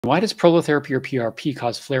Why does prolotherapy or PRP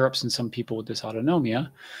cause flare-ups in some people with dysautonomia?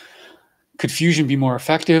 Could fusion be more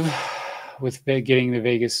effective with getting the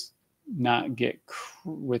vagus not get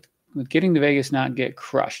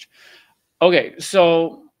crushed? Okay,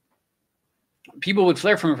 so people would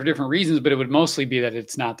flare from it for different reasons, but it would mostly be that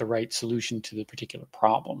it's not the right solution to the particular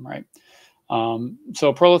problem, right?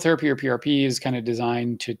 So prolotherapy or PRP is kind of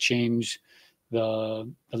designed to change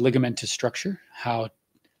the ligamentous structure, how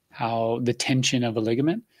the tension of a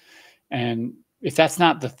ligament. And if that's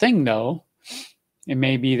not the thing, though, it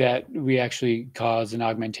may be that we actually cause an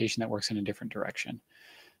augmentation that works in a different direction.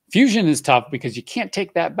 Fusion is tough because you can't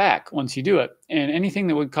take that back once you do it. And anything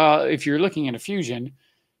that would cause, if you're looking at a fusion,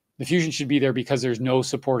 the fusion should be there because there's no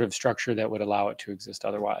supportive structure that would allow it to exist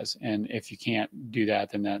otherwise. And if you can't do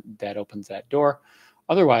that, then that opens that door.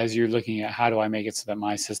 Otherwise, you're looking at how do I make it so that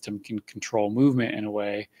my system can control movement in a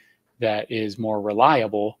way that is more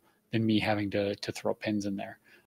reliable than me having to throw pins in there.